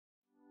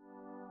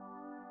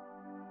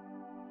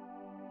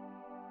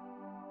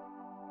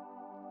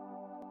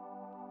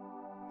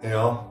Hey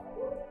all,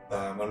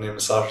 my name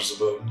is Sacha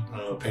Zabotin,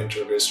 and I'm a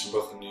painter based in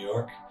Brooklyn, New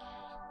York.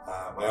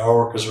 My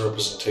artwork is a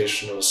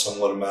representation of a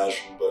somewhat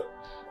imagined but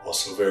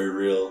also very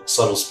real,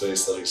 subtle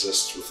space that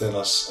exists within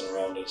us and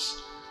around us,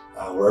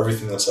 where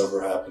everything that's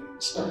ever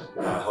happened,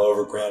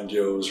 however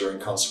grandiose or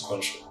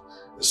inconsequential,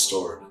 is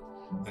stored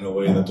in a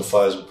way that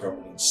defies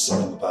impermanence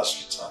and the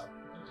passage of time.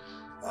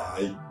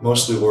 I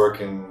mostly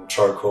work in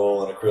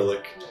charcoal and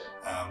acrylic,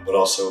 but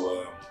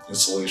also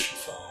insulation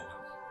foam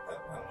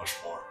and much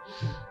more.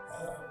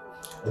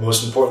 The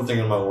most important thing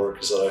in my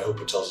work is that I hope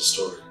it tells a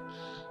story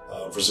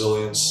of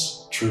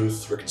resilience,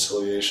 truth,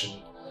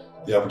 reconciliation,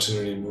 the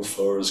opportunity to move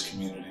forward as a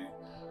community.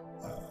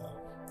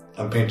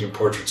 I'm painting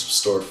portraits of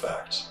stored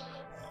facts,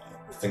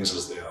 things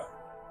as they are.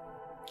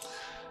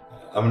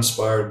 I'm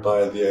inspired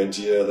by the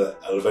idea that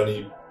out of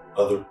any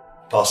other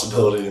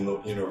possibility in the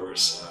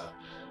universe,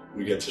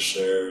 we get to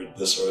share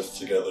this earth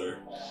together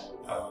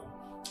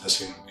as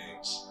human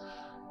beings.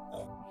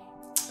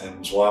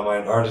 And why am I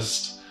an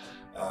artist?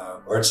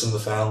 Art's in the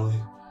family,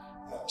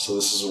 so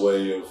this is a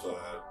way of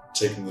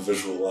taking the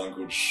visual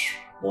language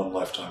one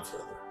lifetime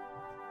further.